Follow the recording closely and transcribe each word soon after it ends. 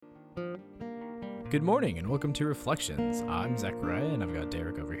Good morning and welcome to Reflections. I'm Zechariah and I've got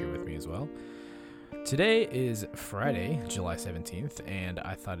Derek over here with me as well. Today is Friday, July 17th, and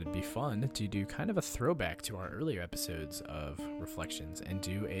I thought it'd be fun to do kind of a throwback to our earlier episodes of Reflections and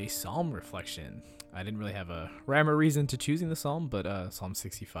do a psalm reflection. I didn't really have a rhyme or reason to choosing the psalm, but Psalm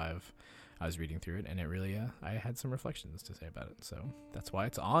 65, I was reading through it and it really, I had some reflections to say about it. So that's why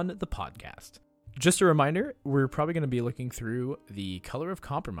it's on the podcast. Just a reminder, we're probably going to be looking through The Color of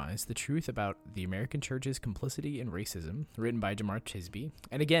Compromise, the truth about the American church's complicity in racism, written by Jemar Tisby.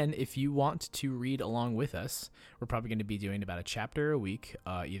 And again, if you want to read along with us, we're probably going to be doing about a chapter a week,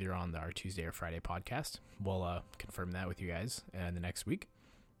 either on our Tuesday or Friday podcast. We'll confirm that with you guys in the next week.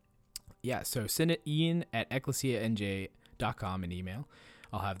 Yeah, so send it Ian at ecclesianj.com an email.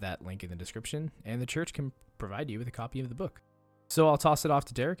 I'll have that link in the description, and the church can provide you with a copy of the book. So I'll toss it off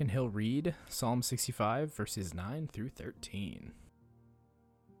to Derek, and he'll read Psalm 65, verses 9 through 13.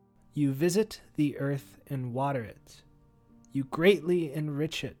 You visit the earth and water it. You greatly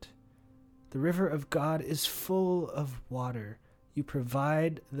enrich it. The river of God is full of water. You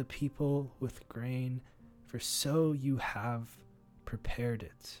provide the people with grain, for so you have prepared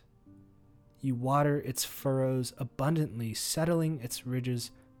it. You water its furrows abundantly, settling its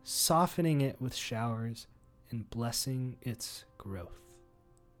ridges, softening it with showers, and blessing its growth.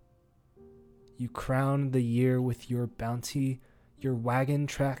 You crown the year with your bounty. Your wagon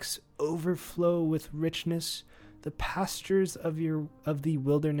tracks overflow with richness. The pastures of the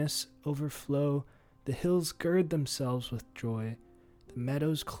wilderness overflow. The hills gird themselves with joy. The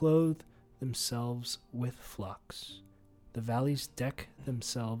meadows clothe themselves with flocks. The valleys deck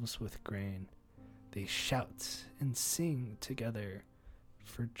themselves with grain. They shout and sing together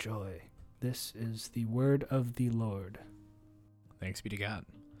for joy. This is the word of the Lord. Thanks be to God.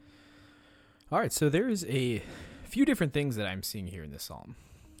 All right, so there's a few different things that I'm seeing here in this psalm.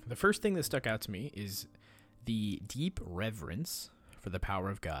 The first thing that stuck out to me is the deep reverence for the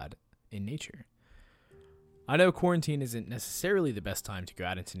power of God in nature. I know quarantine isn't necessarily the best time to go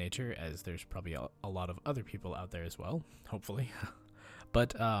out into nature, as there's probably a lot of other people out there as well, hopefully.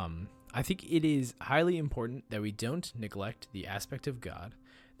 But I think it is highly important that we don't neglect the aspect of God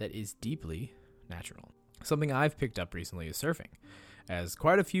that is deeply natural. Something I've picked up recently is surfing, as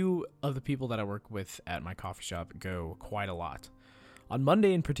quite a few of the people that I work with at my coffee shop go quite a lot. On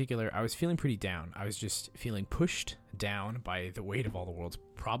Monday in particular, I was feeling pretty down. I was just feeling pushed down by the weight of all the world's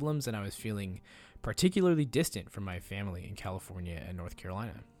problems, and I was feeling particularly distant from my family in California and North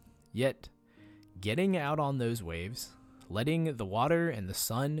Carolina. Yet, getting out on those waves, letting the water and the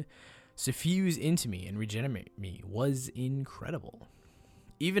sun suffuse into me and regenerate me was incredible.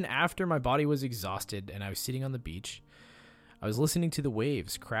 Even after my body was exhausted and I was sitting on the beach, I was listening to the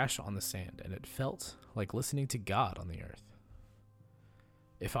waves crash on the sand, and it felt like listening to God on the earth.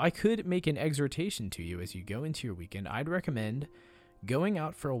 If I could make an exhortation to you as you go into your weekend, I'd recommend going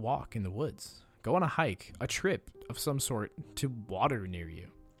out for a walk in the woods. Go on a hike, a trip of some sort to water near you.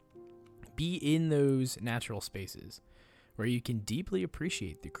 Be in those natural spaces where you can deeply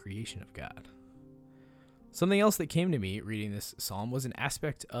appreciate the creation of God. Something else that came to me reading this psalm was an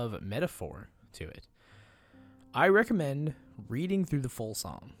aspect of metaphor to it. I recommend reading through the full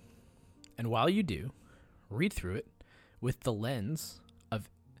psalm. And while you do, read through it with the lens of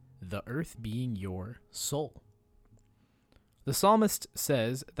the earth being your soul. The psalmist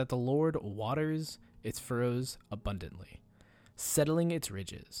says that the Lord waters its furrows abundantly, settling its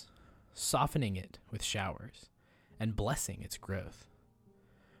ridges, softening it with showers, and blessing its growth.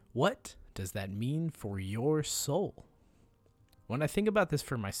 What does that mean for your soul? When I think about this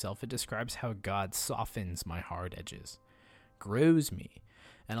for myself, it describes how God softens my hard edges, grows me,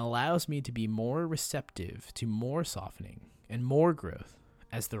 and allows me to be more receptive to more softening and more growth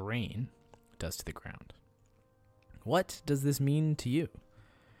as the rain does to the ground. What does this mean to you?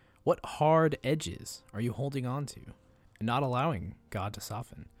 What hard edges are you holding on to and not allowing God to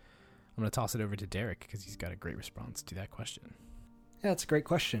soften? I'm going to toss it over to Derek because he's got a great response to that question. Yeah, it's a great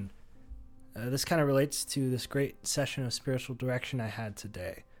question. This kind of relates to this great session of spiritual direction I had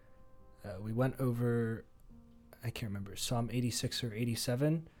today. We went over, I can't remember, Psalm 86 or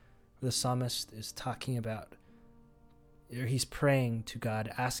 87, where the psalmist is talking about, or he's praying to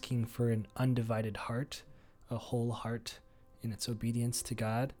God, asking for an undivided heart, a whole heart in its obedience to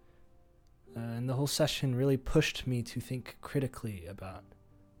God. And the whole session really pushed me to think critically about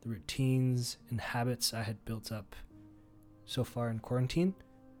the routines and habits I had built up so far in quarantine,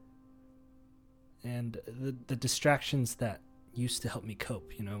 and the distractions that used to help me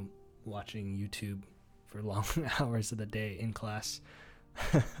cope, watching YouTube for long hours of the day in class.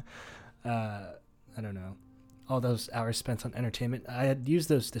 I don't know, all those hours spent on entertainment. I had used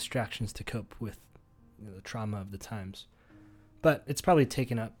those distractions to cope with the trauma of the times. But it's probably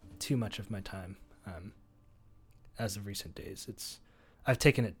taken up too much of my time as of recent days. I've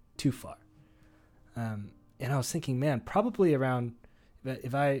taken it too far. And I was thinking, man, probably around,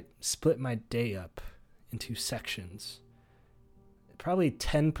 if I split my day up into sections, probably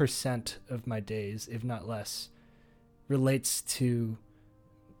 10% of my days, if not less, relates to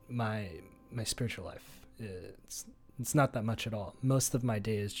my spiritual life. It's not that much at all. Most of my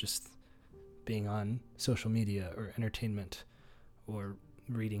day is just being on social media or entertainment or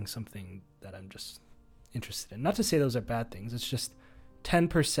reading something that I'm just interested in. Not to say those are bad things. It's just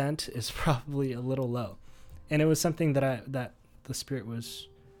 10% is probably a little low. And it was something that the Spirit was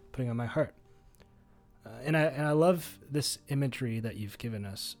putting on my heart. And I love this imagery that you've given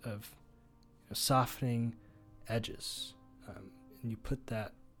us of softening edges. And you put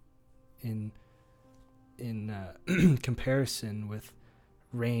that in comparison with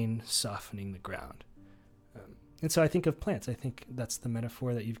rain softening the ground. And so I think of plants. I think that's the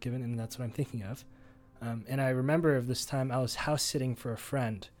metaphor that you've given, and that's what I'm thinking of. And I remember of this time I was house sitting for a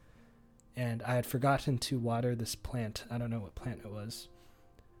friend, and I had forgotten to water this plant. I don't know what plant it was,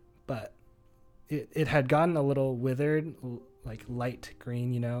 but it had gotten a little withered, like light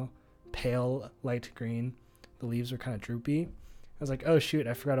green, pale light green. The leaves were kind of droopy. I was like, oh shoot,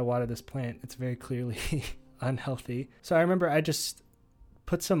 I forgot to water this plant. It's very clearly unhealthy. So I remember I just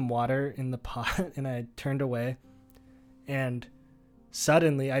put some water in the pot and I turned away, and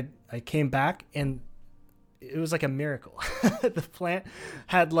suddenly I came back and it was like a miracle. The plant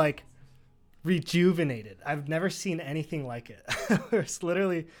had like rejuvenated. I've never seen anything like it. It was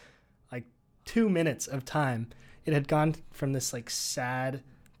literally like 2 minutes of time. It had gone from this like sad,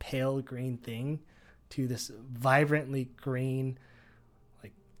 pale green thing to this vibrantly green,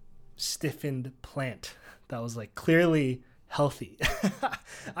 like stiffened plant that was like clearly healthy.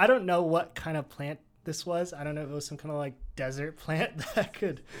 I don't know what kind of plant this was. I don't know if it was some kind of like desert plant that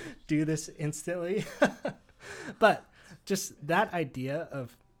could do this instantly. But just that idea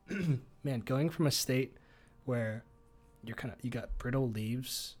of, man, going from a state where you got brittle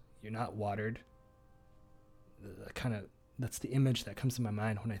leaves, you're not watered. That's the image that comes to my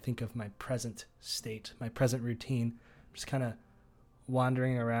mind when I think of my present state, my present routine. I'm just kind of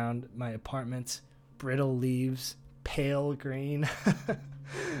wandering around my apartment, brittle leaves, pale green.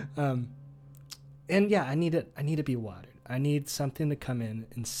 And yeah, I need to be watered. I need something to come in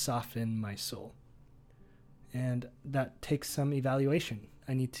and soften my soul. And that takes some evaluation.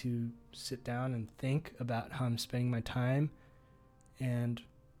 I need to sit down and think about how I'm spending my time and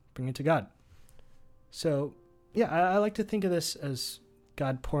bring it to God. So yeah, I like to think of this as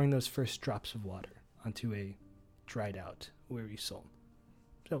God pouring those first drops of water onto a dried out, weary soul.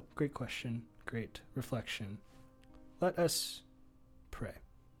 So great question, great reflection. Let us pray.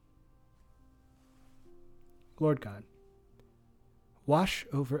 Lord God, wash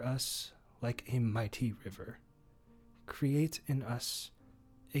over us like a mighty river. Create in us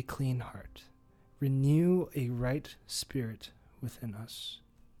a clean heart. Renew a right spirit within us.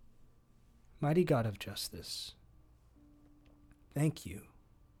 Mighty God of justice, thank you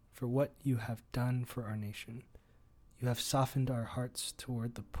for what you have done for our nation. You have softened our hearts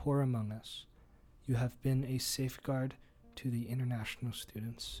toward the poor among us. You have been a safeguard to the international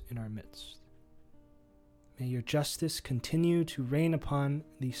students in our midst. May your justice continue to reign upon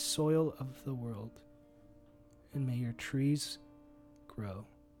the soil of the world, and may your trees grow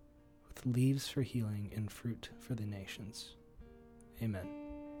with leaves for healing and fruit for the nations. Amen.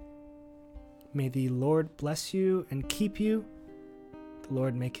 May the Lord bless you and keep you. The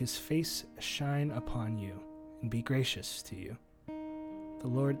Lord make his face shine upon you and be gracious to you. The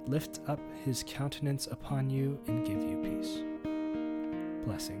Lord lift up his countenance upon you and give you peace.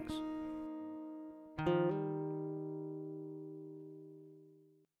 Blessings.